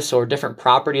thickness or different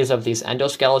properties of these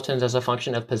endoskeletons as a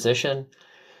function of position,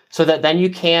 so that then you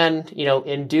can,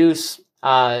 induce,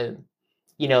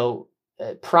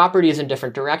 properties in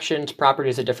different directions,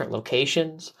 properties at different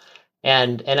locations.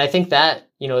 And I think that,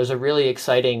 is a really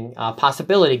exciting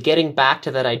possibility, getting back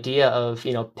to that idea of,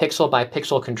 pixel by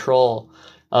pixel control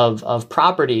of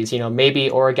properties. Maybe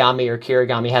origami or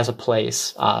kirigami has a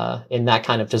place in that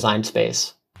kind of design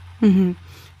space. Mm-hmm.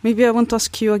 Maybe I want to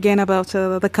ask you again about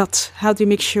the cut. How do you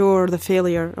make sure the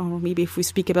failure, or maybe if we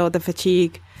speak about the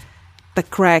fatigue, the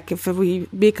crack, if we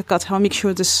make a cut, how make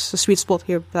sure this a sweet spot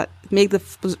here, but make the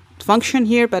function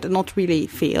here, but not really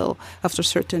fail after a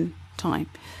certain time?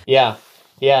 Yeah.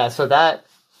 So that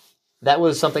that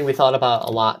was something we thought about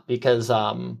a lot because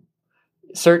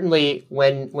certainly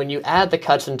when you add the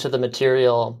cuts into the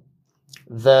material,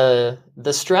 the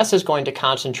stress is going to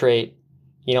concentrate,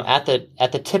 at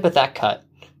the tip of that cut.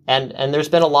 And there's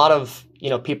been a lot of,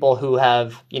 people who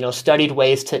have, studied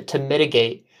ways to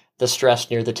mitigate the stress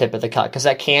near the tip of the cut, because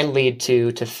that can lead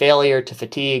to failure, to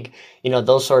fatigue,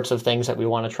 those sorts of things that we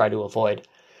want to try to avoid.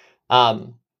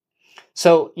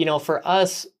 So, for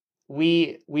us,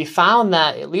 we found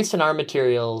that at least in our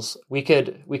materials, we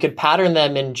could pattern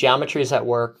them in geometries that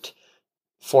worked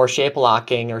for shape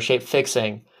locking or shape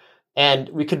fixing, and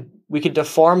we could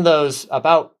deform those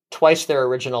about twice their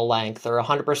original length or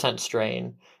 100%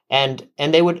 strain, and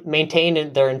they would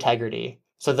maintain their integrity.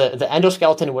 So the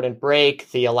endoskeleton wouldn't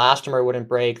break, the elastomer wouldn't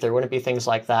break, there wouldn't be things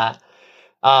like that.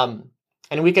 And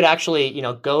we could actually,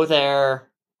 go there,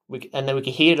 and then we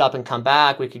could heat it up and come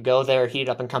back. We could go there, heat it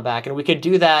up and come back. And we could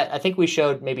do that. I think we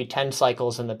showed maybe 10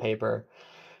 cycles in the paper.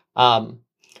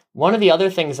 One of the other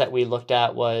things that we looked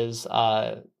at was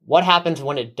what happens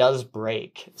when it does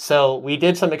break. So we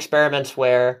did some experiments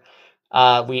where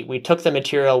we took the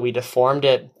material, we deformed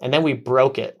it, and then we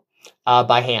broke it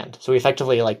by hand. So we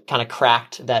effectively kind of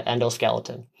cracked that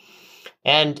endoskeleton.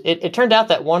 And it turned out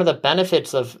that one of the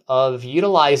benefits of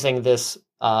utilizing this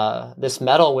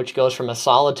metal, which goes from a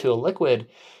solid to a liquid,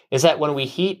 is that when we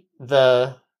heat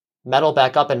the metal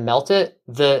back up and melt it,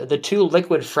 the two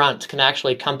liquid fronts can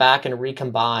actually come back and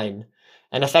recombine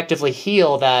and effectively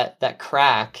heal that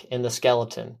crack in the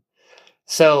skeleton.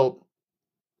 So,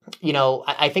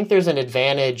 I think there's an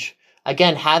advantage,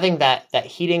 again, having that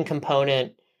heating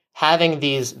component, having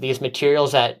these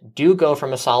materials that do go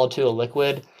from a solid to a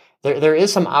liquid. There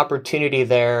is some opportunity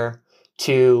there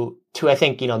to I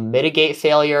think, mitigate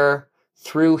failure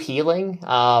through healing,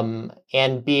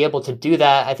 and be able to do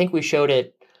that. I think we showed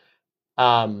it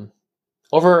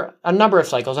over a number of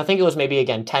cycles. I think it was maybe,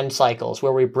 again, 10 cycles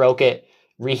where we broke it,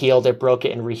 rehealed it, broke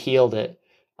it, and rehealed it.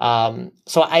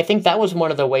 So I think that was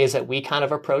one of the ways that we kind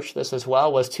of approached this as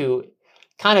well, was to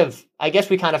I guess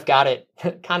we kind of got it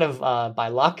by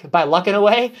luck in a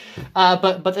way.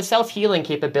 But the self-healing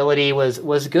capability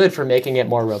was good for making it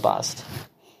more robust.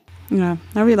 Yeah,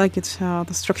 I really like it,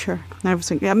 the structure and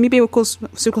everything. Yeah, maybe of course,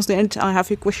 so close to the end, I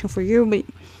have a question for you. But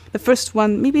the first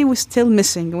one, maybe we're still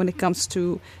missing when it comes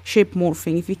to shape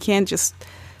morphing. If you can't just,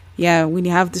 when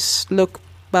you have this look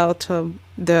about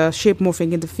the shape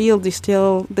morphing in the field,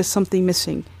 there's something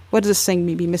missing. What is this thing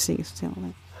maybe missing still?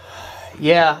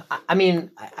 Yeah, I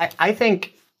mean, I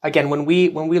think, again, when we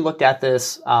looked at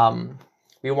this,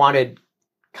 we wanted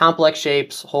complex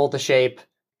shapes, hold the shape,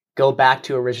 go back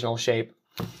to original shape.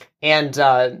 And,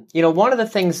 one of the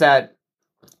things that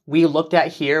we looked at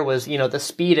here was, the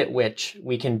speed at which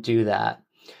we can do that.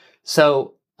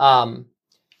 So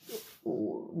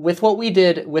with what we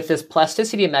did with this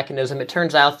plasticity mechanism, it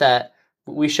turns out that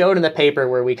we showed in the paper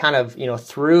where we kind of,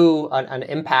 threw an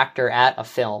impactor at a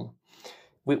film.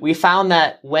 We found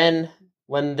that when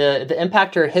the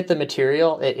impactor hit the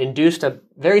material, it induced a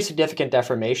very significant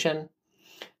deformation.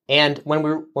 And when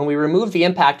we removed the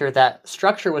impactor, that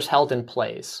structure was held in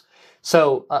place.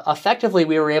 So effectively,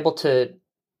 we were able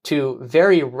to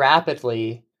very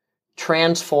rapidly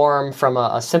transform from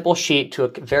a simple sheet to a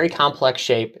very complex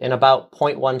shape in about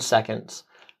 0.1 seconds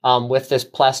with this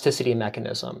plasticity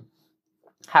mechanism.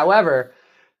 However,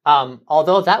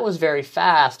 although that was very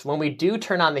fast, when we do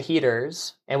turn on the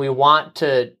heaters and we want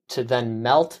to then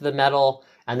melt the metal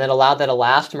and then allow that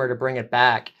elastomer to bring it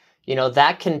back,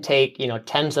 that can take,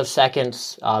 tens of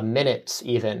seconds, minutes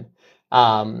even,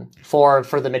 for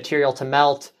the material to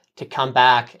melt, to come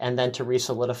back, and then to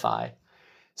resolidify.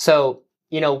 So,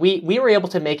 we were able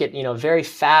to make it, very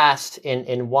fast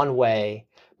in one way,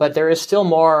 but there is still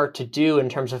more to do in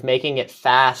terms of making it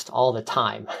fast all the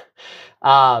time.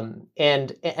 And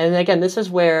again, this is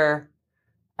where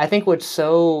I think what's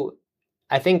so,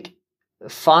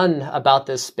 fun about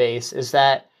this space is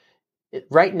that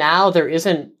right now there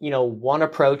isn't, one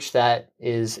approach that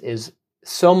is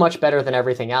so much better than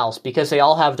everything else, because they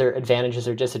all have their advantages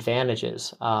or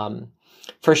disadvantages.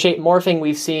 For shape morphing,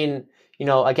 we've seen,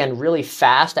 again, really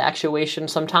fast actuation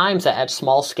sometimes at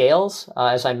small scales,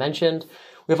 as I mentioned.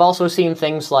 We've also seen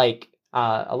things like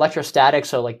electrostatics,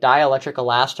 so like dielectric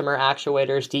elastomer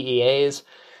actuators, DEAs.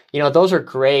 Those are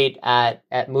great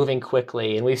at moving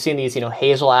quickly. And we've seen these,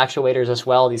 Hazel actuators as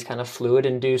well, these kind of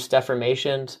fluid-induced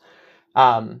deformations.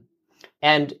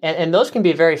 And those can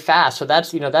be very fast. So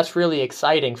that's really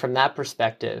exciting from that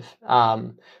perspective.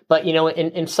 But,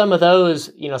 in some of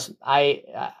those,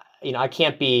 I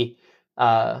can't be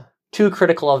too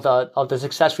critical of the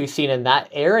success we've seen in that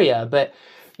area. But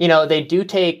they do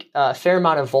take a fair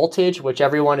amount of voltage, which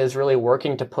everyone is really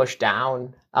working to push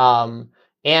down.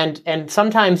 And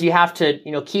sometimes you have to,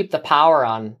 keep the power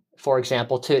on, for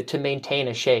example, to maintain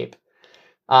a shape.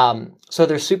 So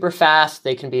they're super fast.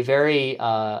 They can be very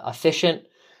efficient.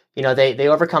 They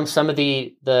overcome some of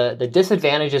the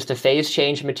disadvantages to phase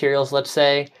change materials, let's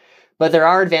say, but there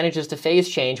are advantages to phase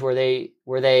change where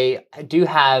they do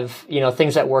have,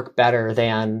 things that work better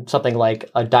than something like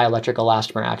a dielectric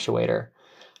elastomer actuator.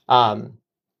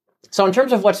 So in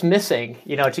terms of what's missing,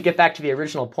 to get back to the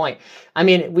original point, I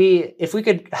mean, if we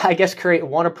could, I guess, create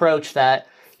one approach that,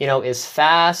 is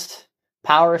fast,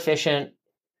 power efficient,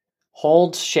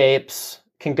 holds shapes,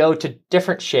 can go to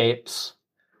different shapes,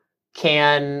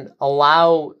 can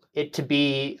allow it to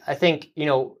be, I think,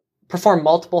 perform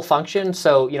multiple functions.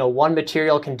 So, one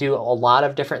material can do a lot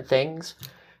of different things.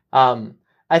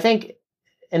 I think,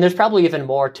 and there's probably even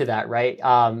more to that, right?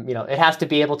 It has to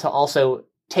be able to also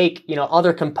take,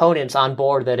 other components on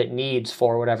board that it needs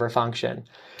for whatever function.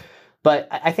 But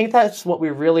I think that's what we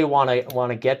really want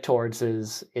to get towards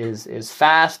is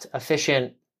fast,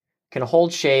 efficient, can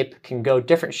hold shape, can go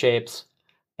different shapes,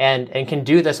 and can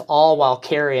do this all while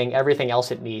carrying everything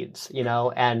else it needs,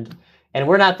 and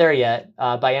we're not there yet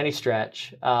by any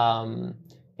stretch. And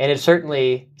it's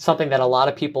certainly something that a lot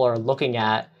of people are looking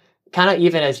at, kind of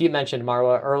even as you mentioned,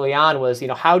 Marwa, early on was,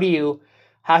 how do you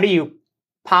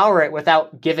power it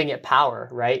without giving it power,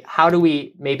 right? How do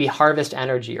we maybe harvest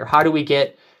energy, or how do we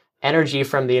get energy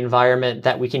from the environment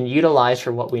that we can utilize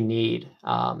for what we need?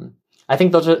 I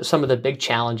think those are some of the big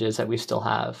challenges that we still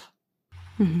have.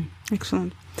 Mm-hmm.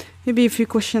 Excellent. Maybe two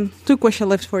questions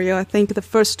left for you. I think the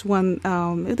first one,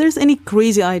 if there's any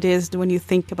crazy ideas when you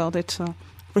think about it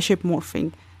for shape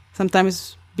morphing,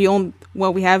 sometimes beyond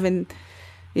what we have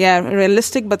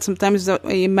realistic, but sometimes I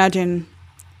imagine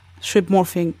shape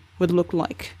morphing would look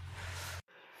like.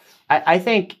 I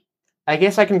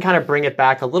guess I can kind of bring it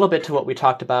back a little bit to what we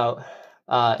talked about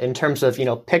in terms of,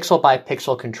 pixel by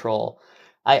pixel control.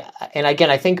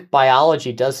 I think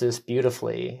biology does this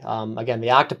beautifully. Again,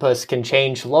 the octopus can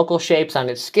change local shapes on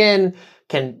its skin,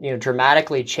 can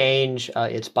dramatically change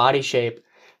its body shape.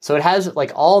 So it has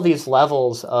like all these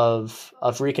levels of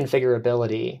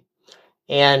reconfigurability,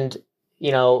 and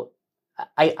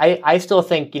I still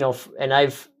think and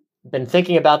I've been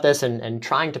thinking about this and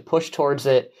trying to push towards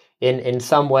it in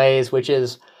some ways, which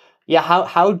is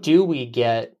how do we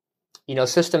get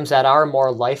systems that are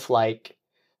more lifelike,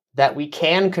 that we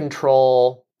can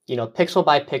control, pixel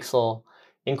by pixel,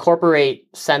 incorporate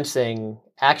sensing,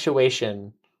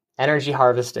 actuation, energy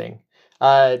harvesting.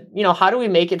 How do we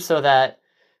make it so that,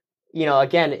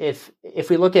 again, if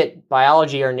we look at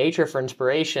biology or nature for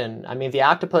inspiration, I mean, the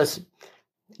octopus,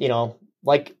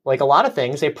 like a lot of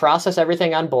things, they process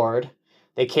everything on board.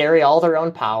 They carry all their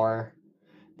own power.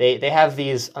 They have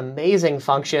these amazing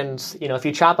functions. If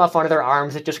you chop off one of their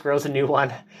arms, it just grows a new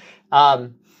one.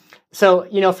 So,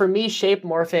 for me, shape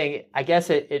morphing, I guess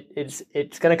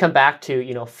it's going to come back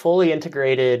to, fully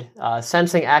integrated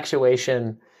sensing,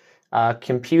 actuation,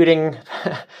 computing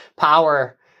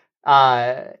power,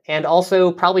 and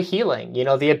also probably healing.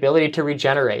 The ability to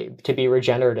regenerate, to be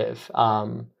regenerative,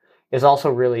 is also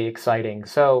really exciting.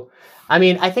 So, I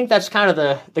mean, I think that's kind of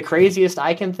the craziest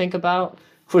I can think about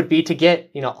would be to get,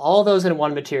 all those in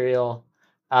one material,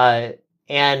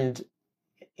 and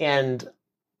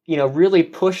really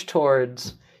push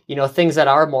towards, things that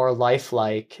are more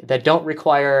lifelike, that don't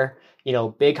require,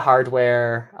 big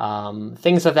hardware,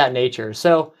 things of that nature.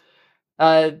 So,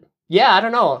 I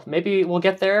don't know, maybe we'll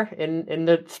get there in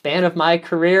the span of my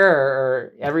career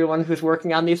or everyone who's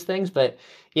working on these things, but,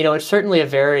 it's certainly a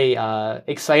very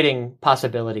exciting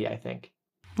possibility, I think.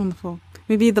 Wonderful.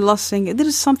 Maybe the last thing, there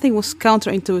is something was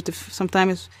counterintuitive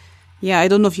sometimes. I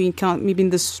don't know if you encounter, maybe in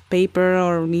this paper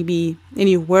or maybe in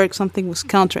your work, something was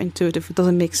counterintuitive. It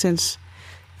doesn't make sense,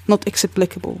 not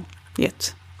explicable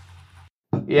yet.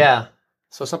 Yeah,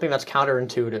 so something that's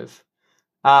counterintuitive.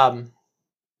 I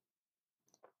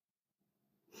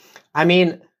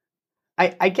mean,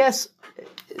 I guess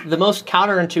the most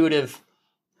counterintuitive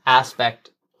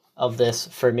aspect of this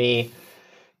for me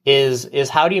is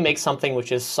how do you make something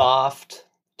which is soft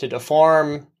to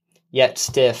deform yet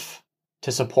stiff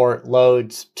to support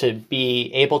loads, to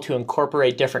be able to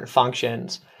incorporate different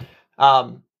functions.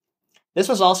 This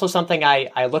was also something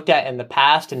I looked at in the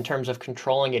past in terms of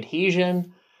controlling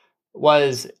adhesion,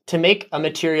 was to make a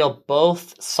material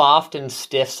both soft and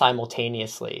stiff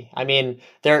simultaneously. I mean,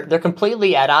 they're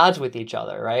completely at odds with each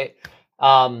other, right?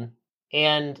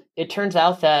 And it turns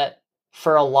out that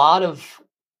for a lot of,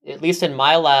 at least in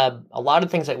my lab, a lot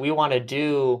of things that we want to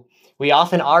do, we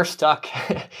often are stuck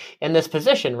in this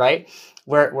position, right?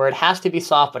 where it has to be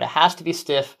soft, but it has to be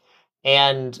stiff.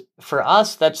 And for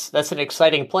us, that's an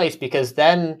exciting place, because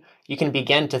then you can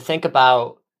begin to think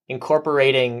about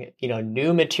incorporating,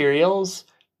 new materials,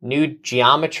 new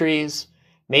geometries,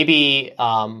 maybe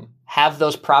have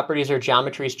those properties or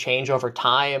geometries change over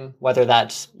time, whether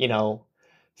that's,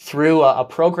 through a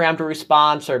programmed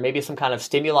response or maybe some kind of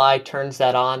stimuli turns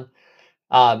that on.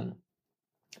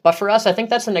 But for us, I think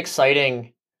that's an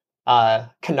exciting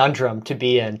conundrum to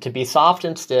be in, to be soft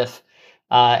and stiff.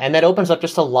 And that opens up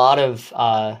just a lot of,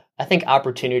 I think,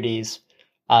 opportunities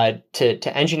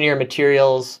to engineer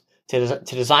materials, to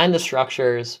design the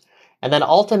structures. And then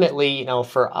ultimately,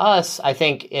 for us, I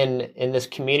think in this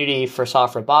community for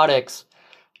soft robotics,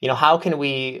 how can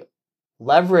we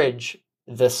leverage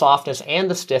the softness and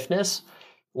the stiffness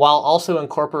while also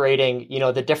incorporating,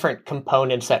 the different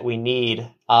components that we need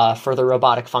for the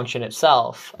robotic function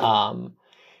itself.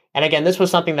 And again, this was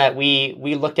something that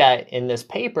we looked at in this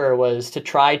paper, was to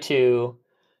try to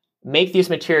make these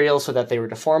materials so that they were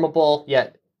deformable,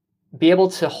 yet be able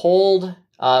to hold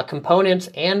components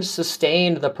and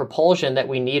sustain the propulsion that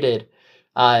we needed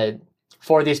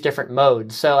for these different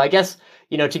modes. So I guess,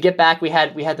 to get back, we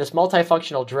had this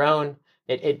multifunctional drone.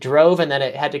 It drove, and then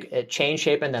it had to change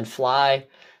shape and then fly.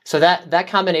 So that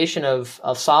combination of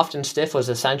soft and stiff was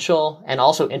essential, and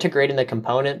also integrating the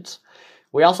components.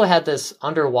 We also had this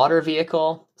underwater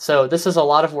vehicle. So this is a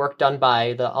lot of work done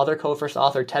by the other co-first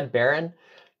author, Ted Barron,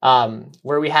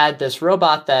 where we had this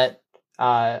robot that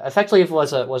effectively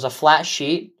was a flat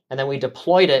sheet, and then we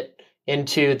deployed it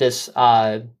into this,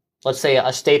 let's say,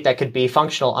 a state that could be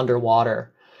functional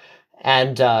underwater.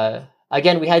 And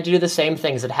again, we had to do the same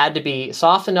things. It had to be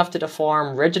soft enough to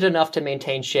deform, rigid enough to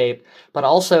maintain shape, but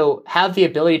also have the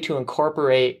ability to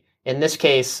incorporate, in this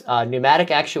case,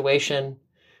 pneumatic actuation.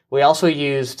 We also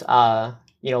used,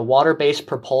 water-based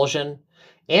propulsion,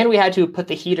 and we had to put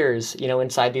the heaters,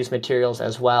 inside these materials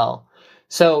as well.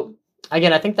 So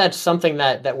again, I think that's something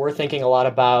that we're thinking a lot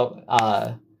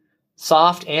about,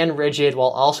 soft and rigid while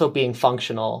also being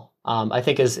functional. I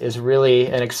think is really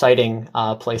an exciting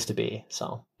place to be.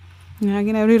 So. Yeah,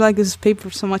 again, I really like this paper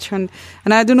so much, and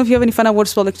I don't know if you have any final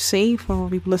words you'd like to say for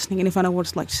people listening. Any final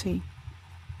words you'd like to say?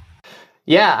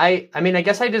 Yeah, I mean, I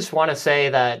guess I just want to say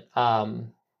that,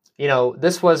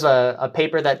 this was a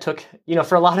paper that took,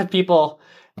 for a lot of people,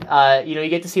 you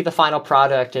get to see the final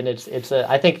product, and it's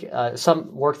I think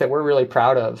some work that we're really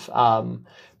proud of.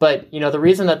 But the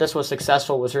reason that this was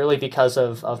successful was really because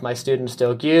of my students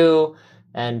Do-Gyu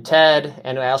and Ted,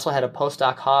 and I also had a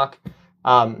postdoc, Hawk.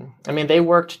 I mean, they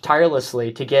worked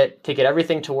tirelessly to get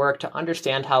everything to work, to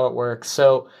understand how it works.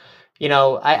 So,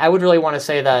 I would really want to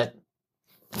say that,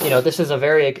 this is a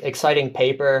very exciting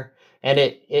paper, and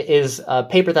it is a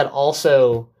paper that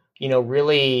also,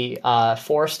 really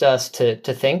forced us to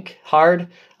think hard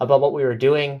about what we were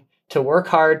doing, to work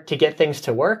hard to get things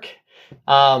to work,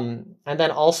 and then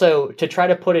also to try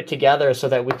to put it together so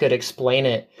that we could explain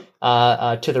it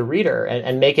to the reader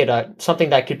and make it something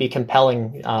that could be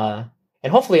compelling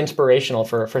and hopefully inspirational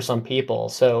for some people.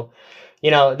 So,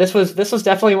 this was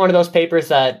definitely one of those papers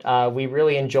that we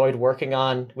really enjoyed working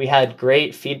on. We had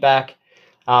great feedback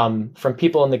from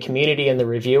people in the community and the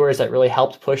reviewers that really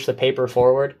helped push the paper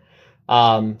forward.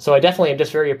 So I definitely am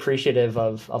just very appreciative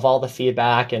of all the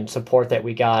feedback and support that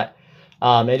we got.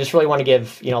 I just really want to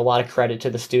give a lot of credit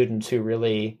to the students who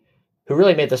really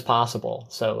made this possible.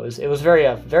 So it was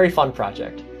a very fun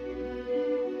project.